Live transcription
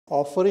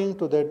offering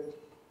to that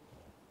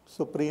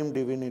supreme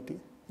divinity.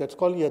 That's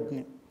called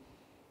yajna.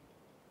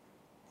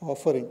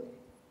 Offering.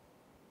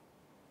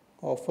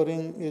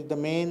 Offering is the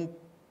main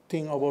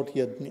thing about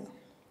yajna,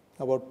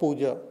 about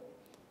puja.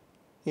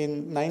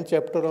 In 9th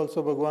chapter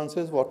also Bhagavan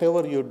says,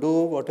 whatever you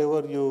do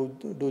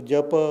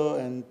japa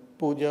and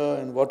puja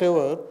and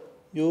whatever,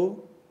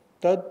 you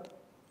tad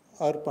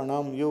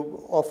arpanam,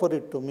 you offer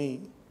it to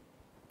me.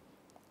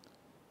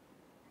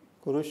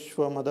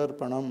 Kurushva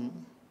madarpanam.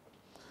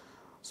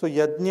 So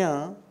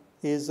yajna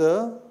is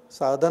a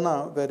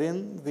sadhana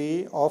wherein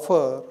we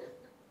offer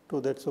to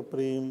that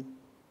supreme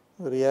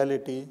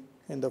reality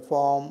in the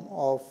form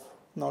of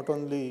not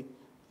only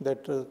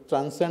that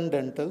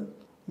transcendental,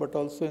 but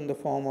also in the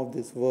form of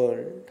this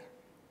world.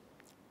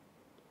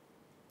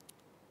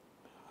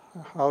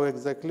 How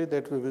exactly,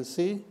 that we will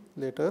see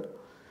later.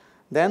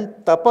 Then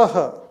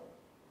tapaha.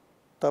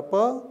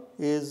 Tapa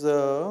is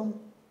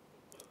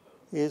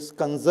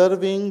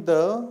conserving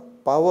the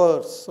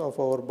powers of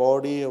our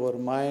body, our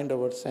mind,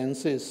 our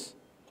senses,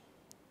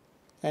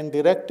 and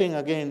directing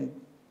again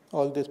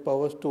all these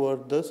powers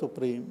toward the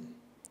Supreme.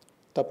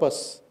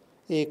 Tapas.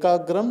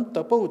 Ekagram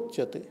tapa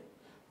uchyate.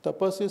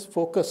 Tapas is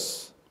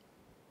focus.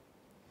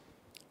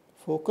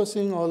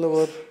 Focusing all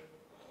our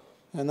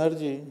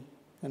energy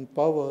and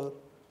power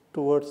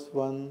towards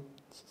one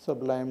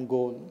sublime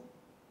goal.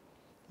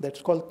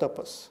 That's called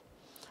tapas.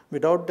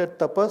 Without that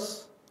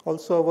tapas,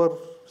 also our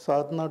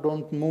sadhana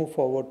don't move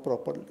forward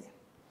properly.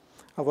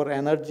 Our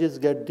energies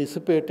get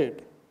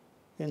dissipated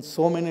in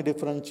so many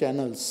different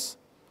channels.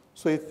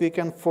 So if we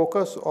can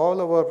focus all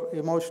our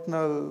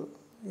emotional,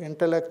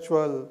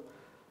 intellectual,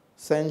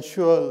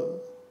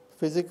 sensual,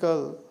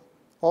 physical,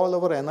 all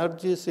our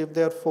energies, if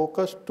they are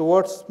focused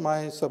towards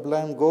my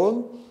sublime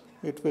goal,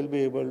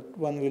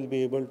 one will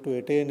be able to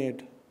attain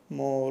it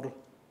more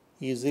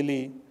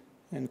easily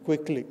and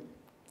quickly.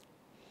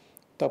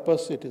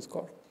 Tapas it is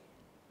called.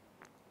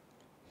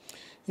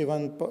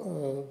 Even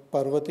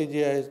Parvati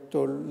ji, I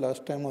told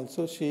last time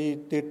also, she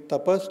did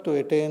tapas to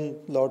attain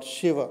Lord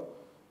Shiva.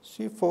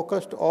 She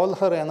focused all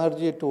her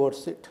energy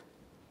towards it.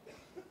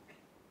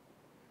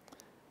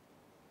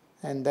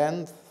 And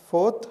then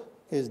fourth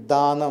is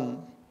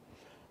dhanam.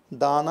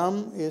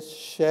 Dhanam is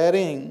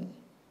sharing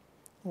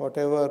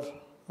whatever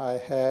I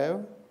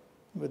have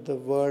with the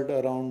world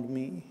around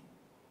me.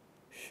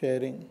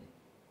 Sharing.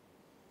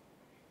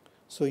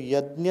 So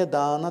yajna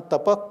dana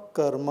tapak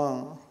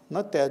karma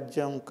na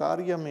tyajyam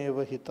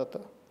karyameva hi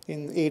tata.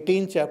 In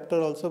 18th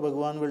chapter also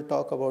Bhagavan will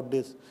talk about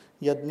this.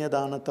 Yajna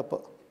dana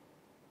tapa.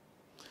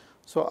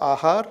 So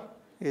ahar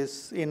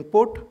is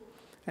input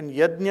and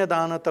yajna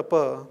dana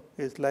tapa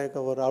is like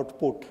our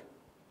output.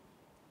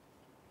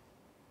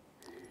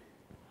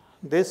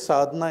 This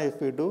sadhana if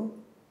we do,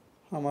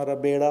 हमारा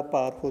बेड़ा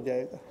पार हो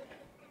जाएगा.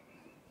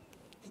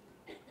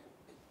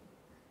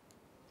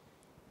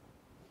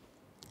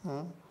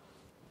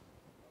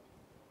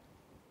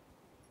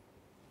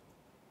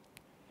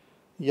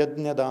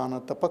 Yajna dana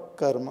tapak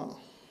karma.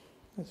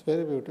 It's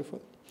very beautiful.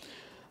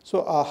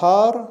 So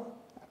ahar,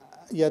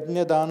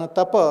 yajna dana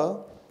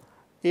tapa,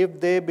 if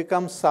they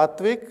become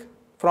sattvic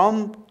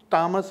from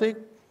tamasic,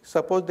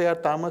 suppose they are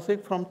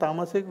tamasic, from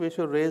tamasic we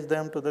should raise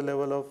them to the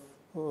level of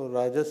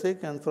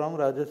rajasic, and from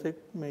rajasic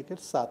make it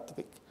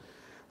sattvic.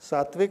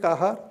 Sattvic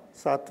ahar,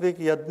 sattvic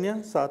yajna,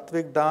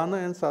 sattvic dana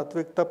and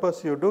sattvic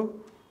tapas you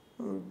do,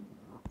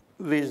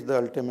 reach the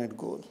ultimate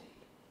goal.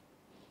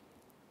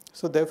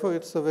 So therefore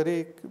it's a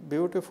very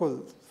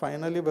beautiful,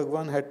 finally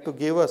Bhagavan had to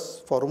give us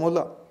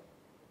formula.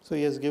 So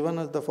he has given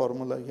us the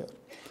formula here.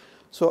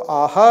 So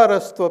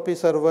aharastvapi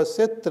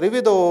sarvasya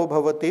trivido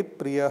bhavati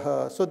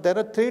priyaha. So there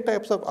are three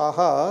types of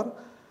ahar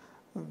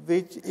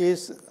which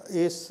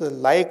is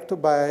liked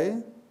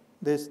by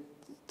these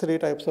three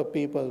types of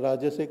people,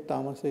 rajasic,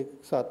 tamasic,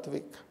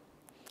 sattvic.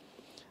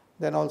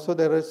 Then also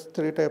there is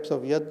three types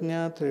of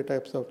yajna, three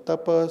types of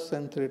tapas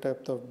and three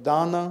types of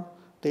dana.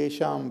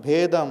 Tesham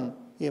bhedam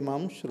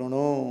imam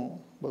shruno.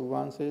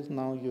 Bhagavan says,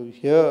 now you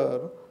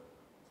hear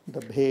the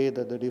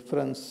bheda, the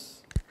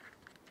difference.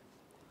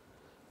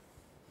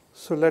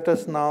 So let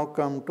us now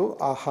come to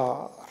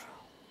ahar.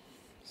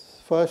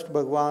 First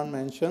Bhagavan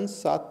mentions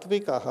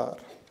sattvic ahar.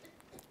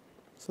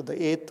 So the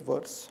 8th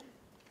verse.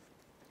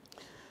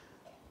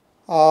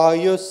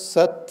 Ayus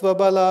sattva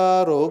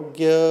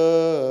balarogya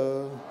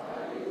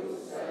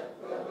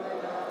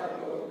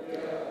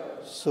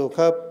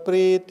sukha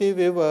priti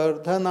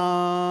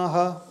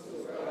vivardhanaha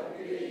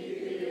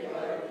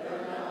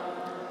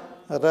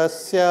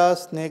rasya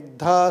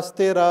snigdha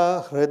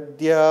stira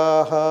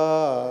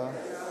hridyaha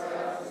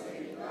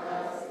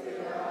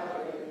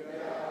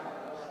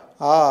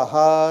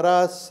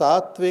ahara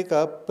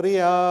sattvika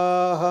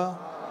priyaha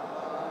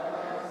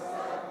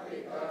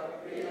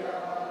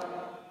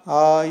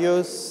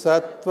ayus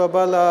sattva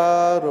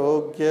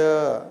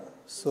balarogya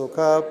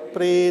sukha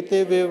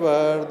priti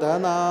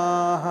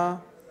vivardhanaha.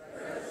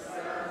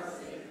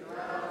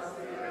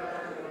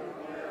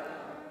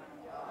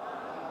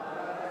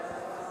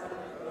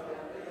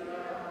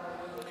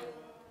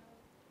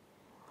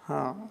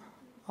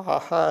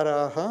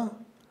 Aharaha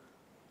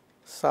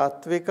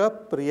Satvika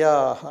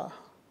priyaha.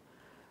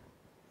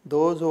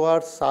 Those who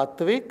are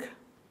sattvic,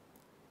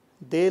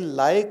 they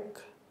like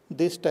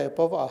this type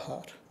of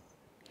ahar.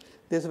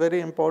 This is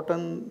very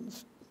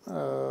important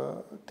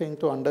thing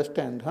to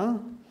understand,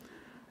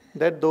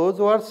 that those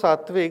who are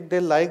sattvic,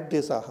 they like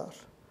this ahar.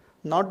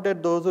 Not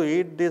that those who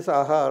eat this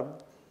ahar,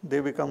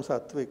 they become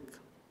sattvic.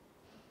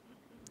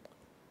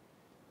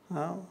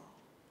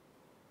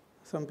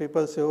 Some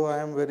people say, oh, I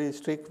am very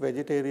strict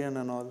vegetarian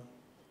and all,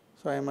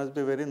 so I must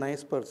be a very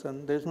nice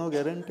person. There is no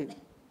guarantee.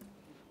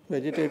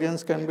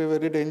 Vegetarians can be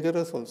very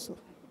dangerous also.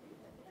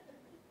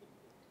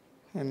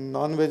 And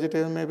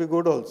non-vegetarian may be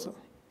good also.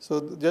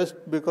 So just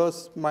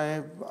because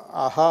my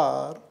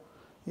ahar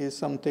is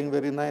something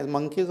very nice.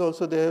 Monkeys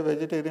also, they have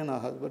vegetarian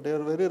ahar, but they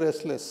are very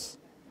restless.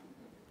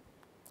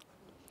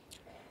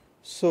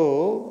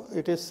 So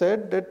it is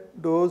said that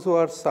those who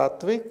are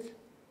sattvic,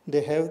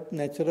 they have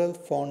natural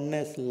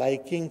fondness,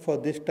 liking for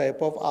this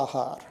type of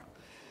ahar.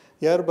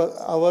 Here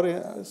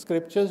our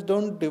scriptures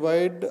don't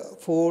divide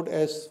food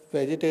as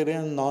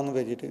vegetarian,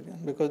 non-vegetarian,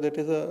 because that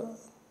is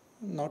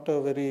not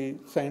a very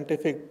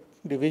scientific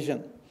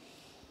division.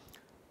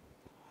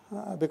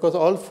 Because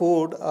all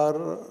food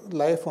are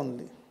life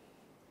only.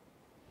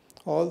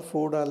 All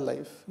food are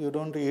life. You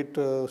don't eat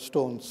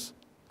stones.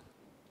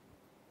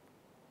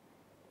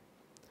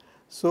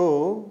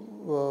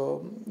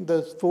 So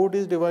the food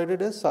is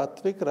divided as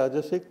sattvic,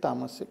 rajasic,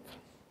 tamasic.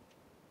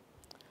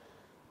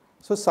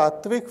 So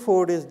sattvic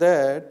food is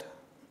that,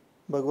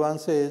 Bhagavan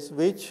says,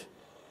 which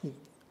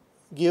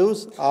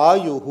gives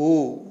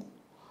ayuhu.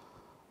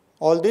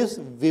 All this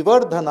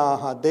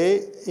vivardhanaha,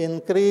 they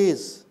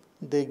increase,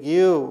 they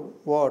give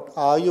what?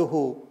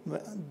 Ayuhu.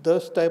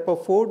 This type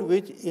of food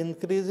which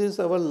increases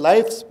our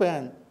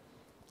lifespan,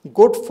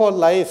 good for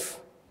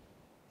life,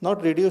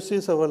 not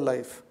reduces our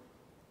life.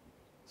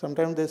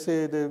 Sometimes they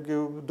say they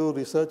do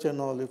research and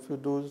all. If you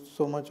do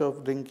so much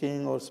of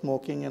drinking or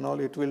smoking and all,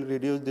 it will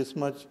reduce this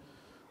much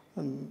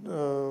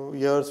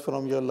years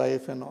from your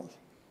life and all.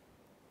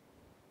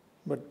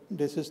 But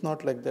this is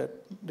not like that.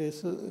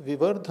 This is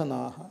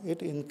vivardhanaha.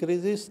 It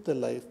increases the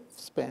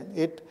lifespan.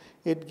 It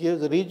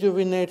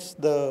rejuvenates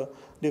the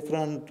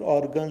different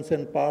organs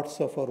and parts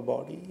of our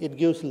body. It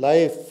gives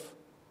life.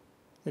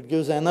 It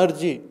gives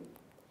energy.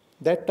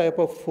 That type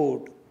of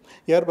food.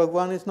 Here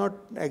Bhagavan is not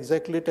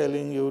exactly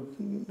telling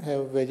you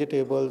have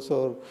vegetables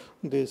or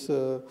this,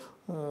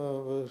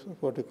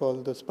 what you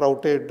call the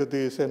sprouted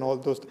this and all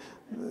those.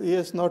 He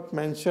has not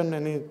mentioned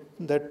any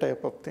that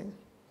type of thing.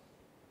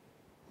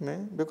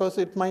 Because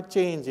it might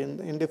change.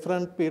 In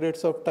different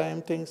periods of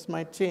time, things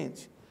might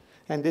change.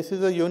 And this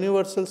is a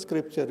universal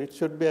scripture. It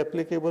should be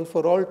applicable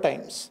for all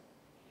times.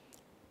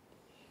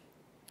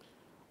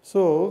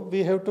 So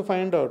we have to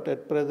find out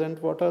at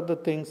present what are the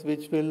things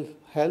which will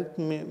help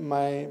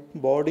my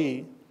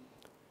body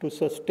to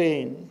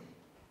sustain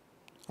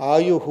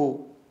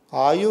ayuhu,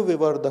 ayu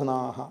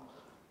vivardhanaha.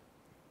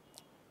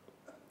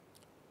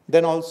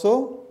 Then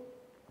also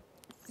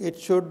it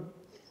should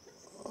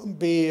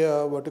be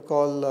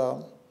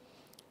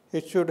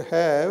it should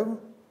have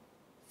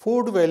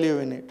food value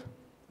in it.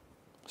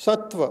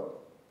 Sattva.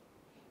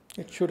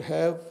 It should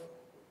have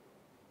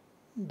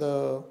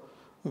the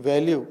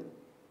value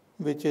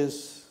which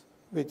is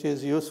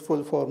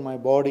useful for my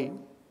body.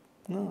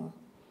 No.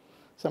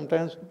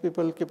 Sometimes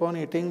people keep on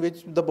eating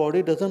which the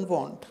body doesn't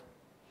want.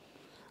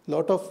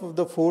 Lot of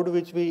the food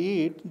which we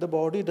eat, the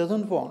body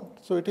doesn't want.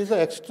 So it is an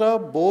extra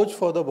boj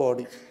for the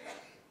body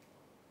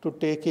to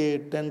take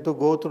it, then to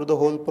go through the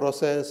whole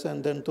process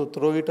and then to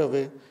throw it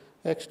away.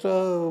 Extra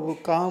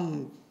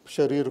काम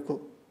शरीर को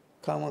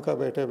खामखा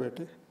बैठे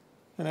बैठे,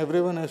 and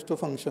everyone has to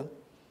function.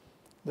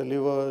 The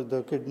liver,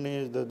 the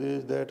kidneys, the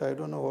this, that, I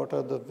don't know what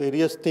are the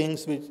various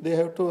things which they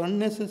have to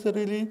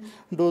unnecessarily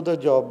do the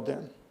job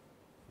then.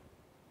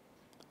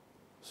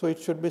 So it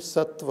should be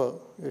sattva.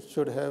 It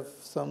should have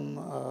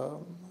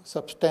some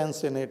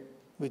substance in it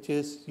which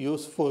is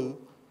useful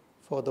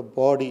for the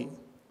body.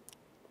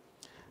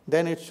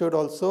 Then it should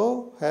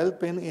also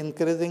help in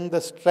increasing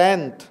the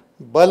strength,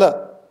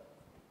 bala.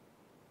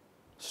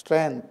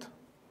 Strength.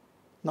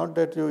 Not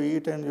that you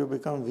eat and you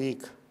become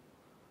weak,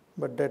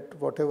 but that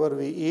whatever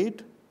we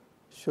eat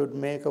should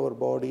make our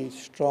body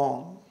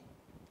strong.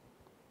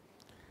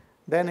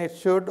 Then it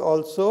should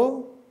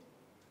also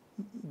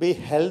be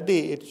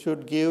healthy. It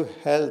should give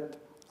health,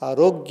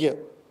 arogya.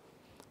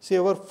 See,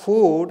 our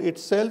food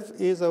itself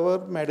is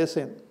our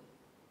medicine.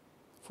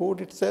 Food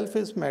itself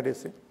is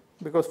medicine,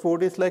 because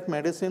food is like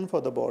medicine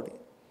for the body.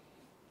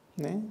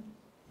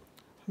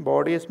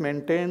 Body is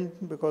maintained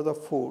because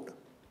of food.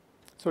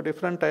 So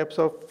different types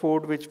of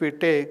food which we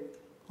take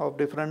of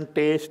different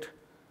taste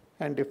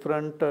and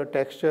different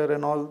texture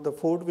and all the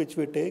food which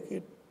we take,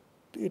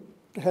 it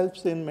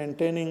helps in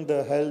maintaining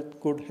the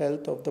health, good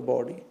health of the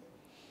body.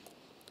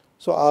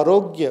 So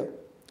arogya.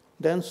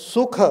 Then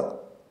sukha.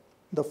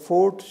 The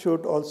food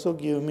should also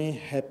give me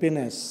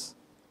happiness.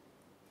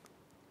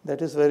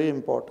 That is very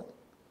important.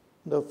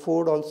 The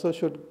food also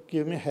should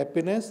give me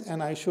happiness,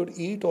 and I should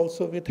eat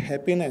also with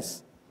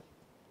happiness.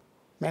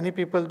 Many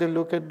people, they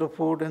look at the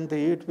food and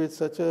they eat with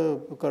such a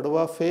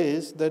kadwa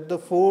face that the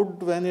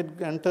food, when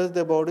it enters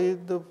the body,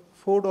 the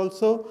food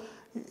also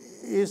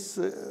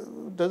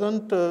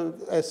doesn't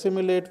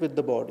assimilate with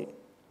the body,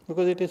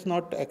 because it is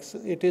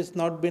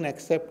not been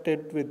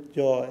accepted with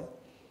joy,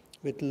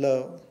 with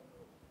love.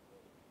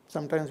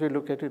 Sometimes we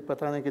look at it,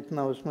 पता नहीं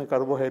कितना उसमें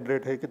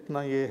carbohydrate है,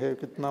 कितना ये है,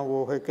 कितना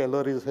वो है,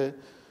 calories है,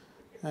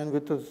 and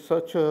with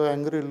such an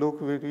angry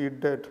look we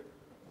eat that.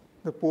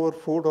 The poor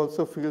food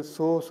also feels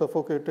so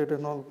suffocated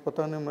and all.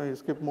 पता नहीं मैं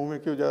इसके मुंह में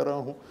क्यों जा रहा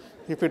हूँ?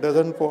 If he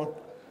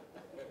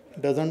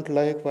doesn't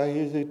like, why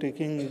is he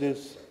taking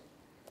this?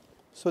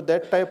 So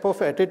that type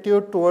of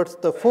attitude towards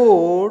the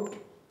food,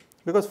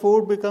 because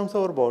food becomes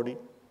our body,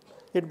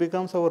 it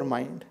becomes our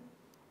mind.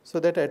 So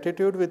that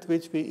attitude with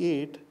which we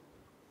eat,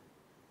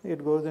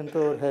 it goes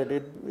into our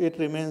head, it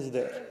remains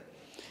there.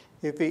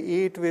 If we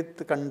eat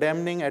with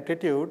condemning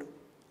attitude,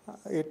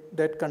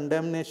 that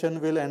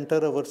condemnation will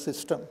enter our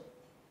system,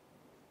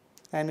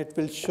 and it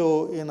will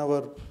show in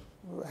our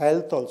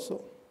health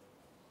also.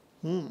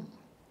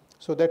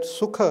 So that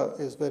sukha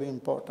is very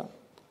important.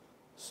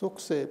 Sukh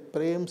se,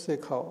 prem se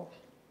khao,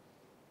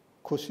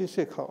 khushi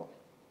se khao.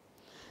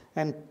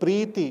 And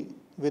preeti,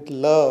 with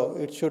love,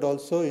 it should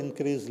also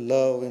increase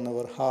love in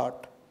our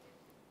heart.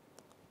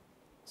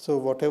 So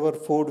whatever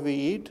food we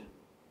eat,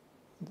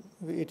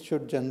 it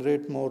should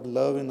generate more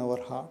love in our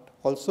heart.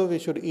 Also we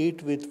should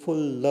eat with full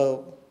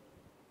love.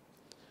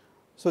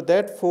 So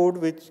that food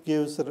which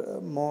gives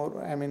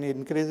more,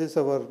 increases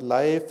our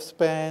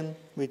lifespan,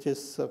 which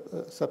is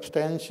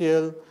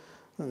substantial,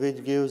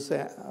 which gives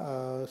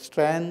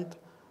strength,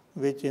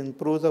 which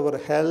improves our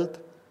health,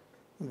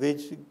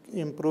 which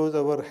improves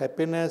our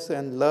happiness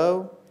and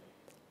love,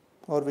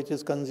 or which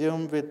is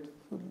consumed with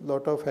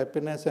lot of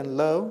happiness and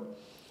love.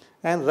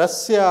 And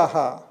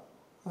rasyaha,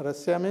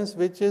 rasya means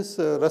which is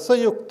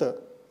rasayukta,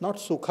 not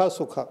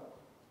sukha.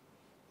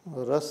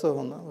 Rasa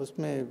hona,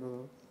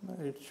 usme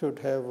it should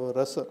have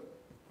rasa.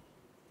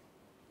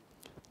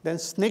 Then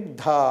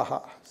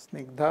snigdhaha,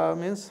 snigdha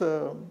means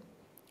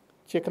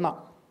chikna,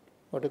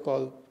 what you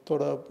call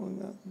thoda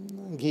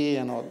ghee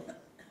and all.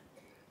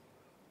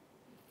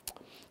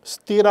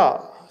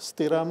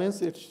 Stira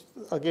means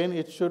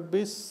it should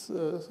be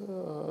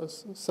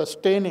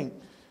sustaining.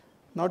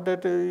 Not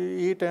that you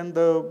eat and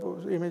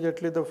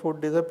immediately the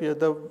food disappears.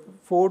 The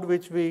food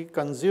which we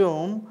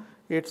consume,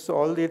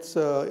 all its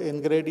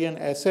ingredient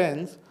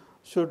essence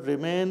should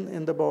remain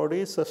in the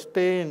body,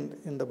 sustained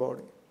in the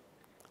body.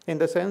 In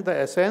the sense, the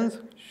essence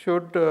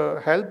should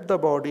help the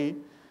body,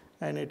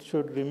 and it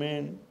should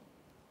remain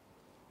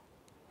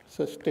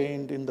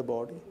sustained in the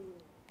body.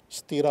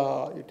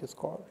 Stira, it is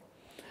called.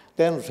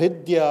 Then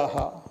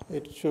hridyaha,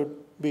 it should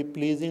be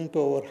pleasing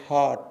to our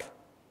heart.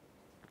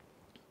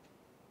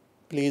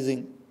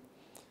 Pleasing.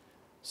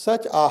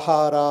 Such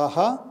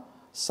aharaha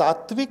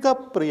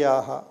satvika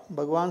priyaha.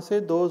 Bhagavan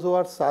said those who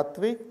are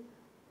sattvic,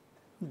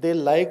 they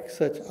like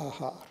such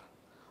ahar.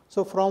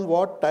 So from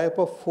what type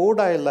of food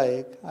I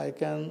like, I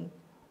can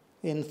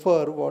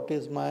infer what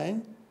is my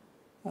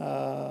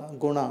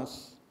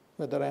gunas,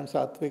 whether I am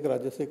sattvic,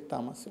 rajasic,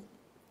 tamasic.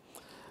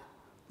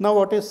 Now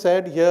what is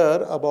said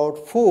here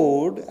about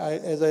food,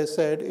 as I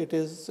said, it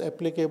is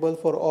applicable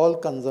for all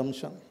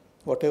consumption,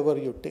 whatever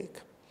you take.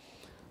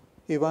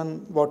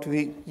 Even what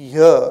we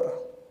hear,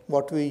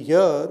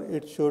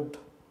 it should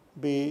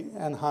be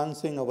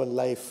enhancing our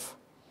life.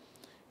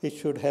 It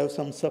should have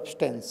some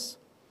substance.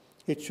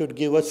 It should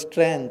give us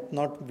strength,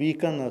 not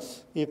weaken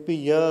us. If we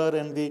hear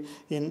and we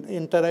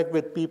interact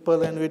with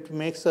people and it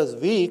makes us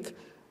weak,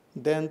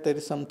 then there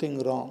is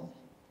something wrong.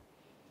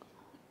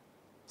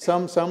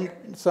 Some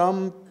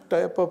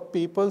type of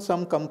people,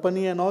 some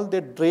company and all,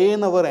 they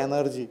drain our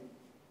energy.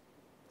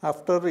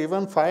 After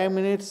even 5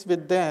 minutes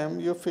with them,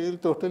 you feel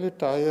totally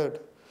tired.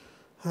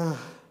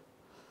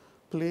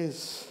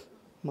 Please,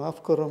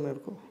 maaf karo mere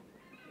ko.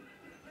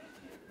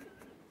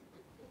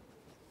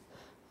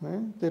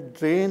 They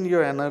drain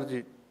your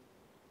energy.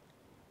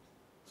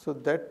 So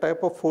that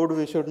type of food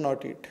we should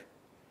not eat.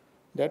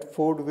 That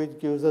food which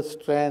gives us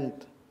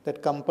strength,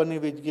 that company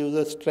which gives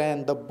us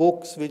strength, the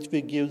books which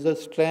gives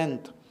us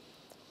strength,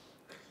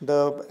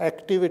 the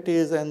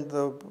activities and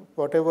the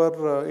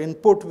whatever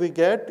input we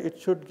get, it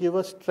should give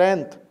us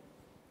strength.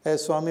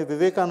 As Swami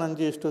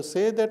Vivekananda used to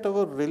say, that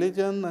our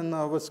religion and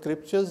our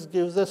scriptures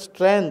gives us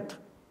strength.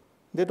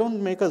 They don't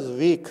make us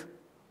weak.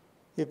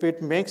 If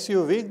it makes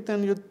you weak,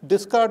 then you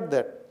discard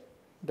that.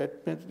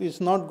 That is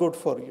not good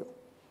for you.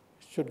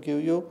 It should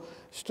give you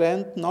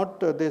strength, not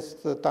this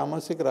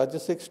tamasic,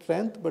 rajasic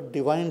strength, but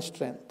divine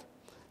strength.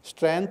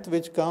 Strength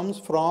which comes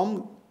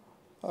from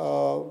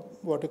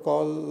what you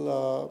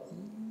call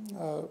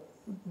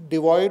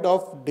devoid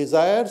of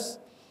desires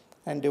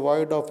and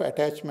devoid of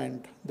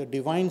attachment, the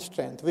divine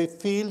strength. We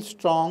feel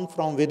strong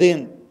from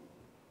within,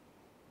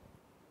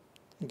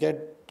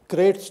 get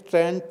great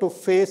strength to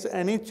face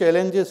any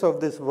challenges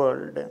of this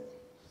world.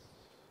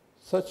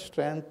 Such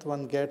strength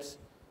one gets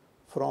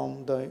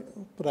from the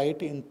right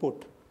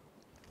input.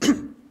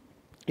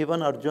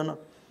 Even Arjuna,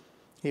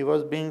 he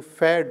was being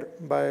fed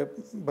by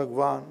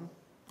Bhagwan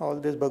All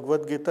this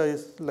Bhagavad Gita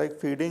is like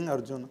feeding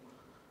Arjuna.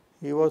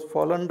 He was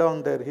fallen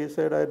down there. He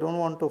said, I don't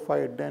want to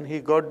fight. Then he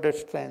got that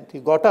strength. He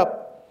got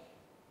up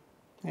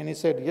and he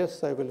said,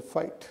 yes, I will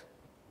fight.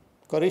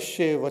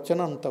 Karishye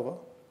vachanam tava.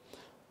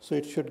 So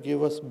it should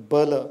give us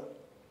bala.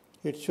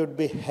 It should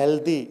be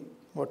healthy.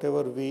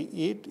 Whatever we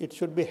eat, it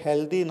should be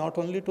healthy not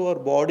only to our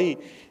body,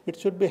 it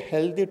should be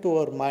healthy to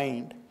our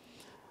mind.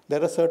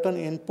 There are certain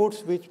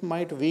inputs which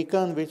might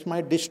weaken, which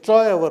might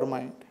destroy our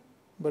mind.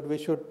 But we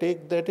should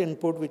take that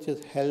input which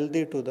is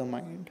healthy to the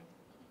mind,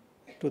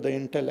 to the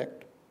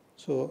intellect.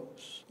 So,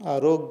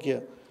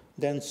 arogya,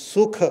 then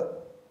sukha,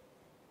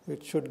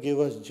 it should give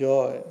us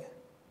joy.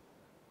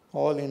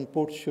 All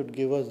inputs should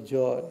give us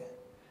joy.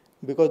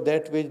 Because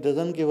that which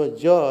doesn't give us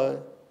joy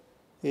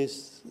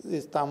is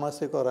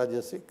tamasic or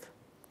rajasic.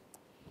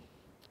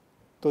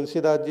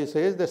 Tulsidas ji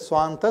says that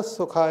Swantas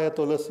Sukhaya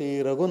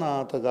Tulasi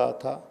Raghunatha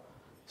Gatha.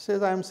 He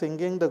says, I am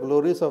singing the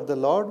glories of the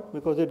Lord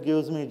because it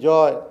gives me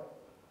joy.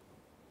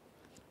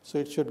 So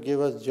it should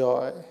give us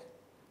joy.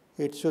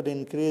 It should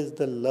increase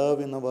the love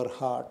in our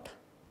heart,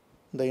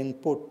 the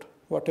input,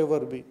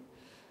 whatever be.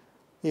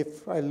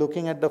 If I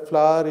looking at the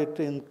flower, it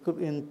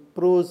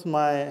improves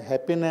my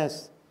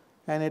happiness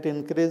and it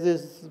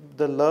increases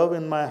the love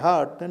in my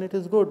heart, then it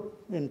is good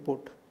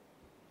input.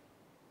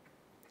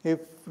 If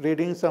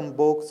reading some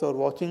books or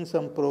watching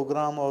some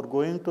program or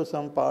going to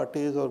some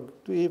parties, or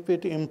if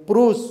it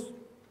improves,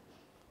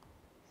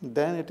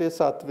 then it is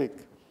sattvic.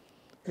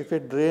 If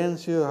it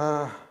drains you,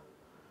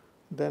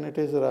 then it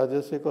is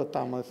rajasic or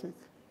tamasic.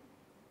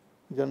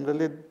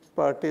 Generally,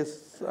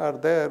 parties are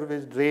there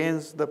which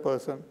drains the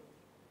person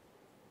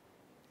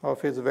of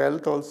his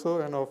wealth also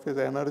and of his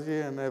energy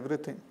and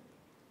everything.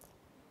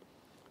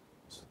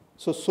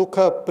 So,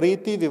 sukha,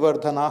 priti,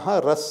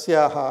 vivardhanaha,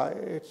 rasyaha,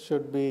 it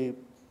should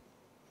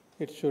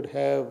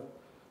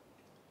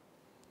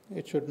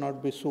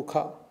not be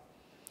sukha.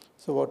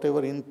 So,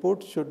 whatever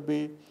input should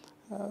be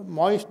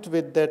moist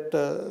with that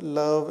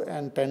love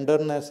and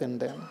tenderness in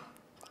them.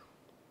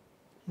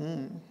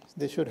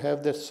 They should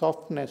have their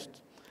softness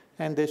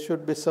and they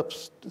should be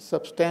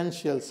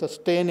substantial,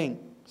 sustaining,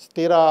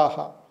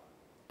 stiraha,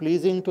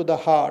 pleasing to the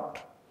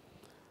heart.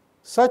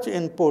 Such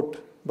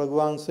input,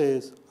 Bhagavan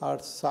says, are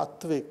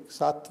sattvic.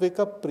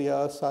 Sattvika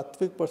priya,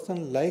 sattvic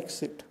person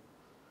likes it.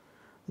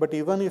 But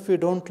even if we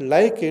don't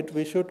like it,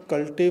 we should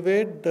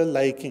cultivate the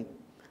liking.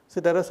 See,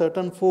 there are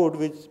certain food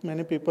which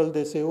many people,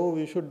 they say, oh,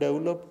 we should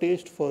develop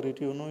taste for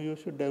it. You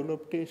should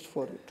develop taste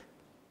for it.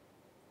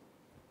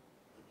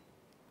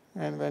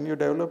 And when you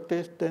develop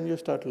taste, then you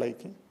start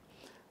liking.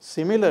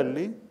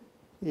 Similarly,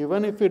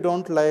 even if we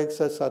don't like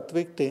such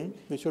sattvic thing,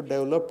 we should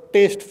develop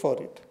taste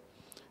for it.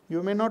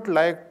 You may not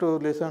like to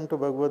listen to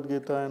Bhagavad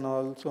Gita and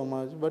all so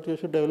much, but you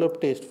should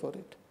develop taste for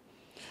it.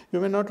 You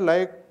may not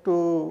like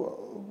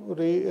to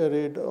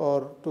read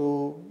or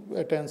to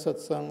attend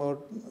satsang or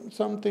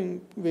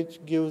something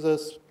which gives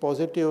us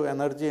positive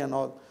energy and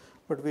all,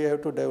 but we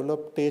have to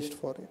develop taste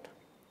for it.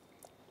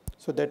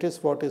 So that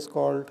is what is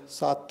called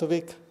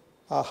sattvic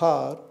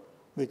ahar,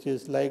 which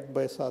is liked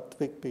by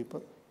sattvic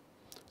people.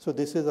 So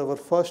this is our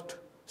first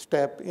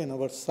step in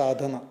our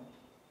sadhana,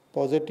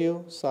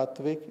 positive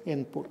sattvic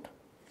input.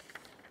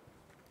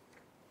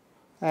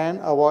 And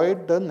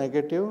avoid the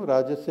negative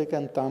rajasic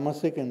and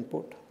tamasic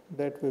input.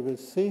 That we will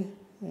see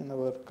in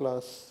our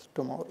class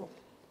tomorrow.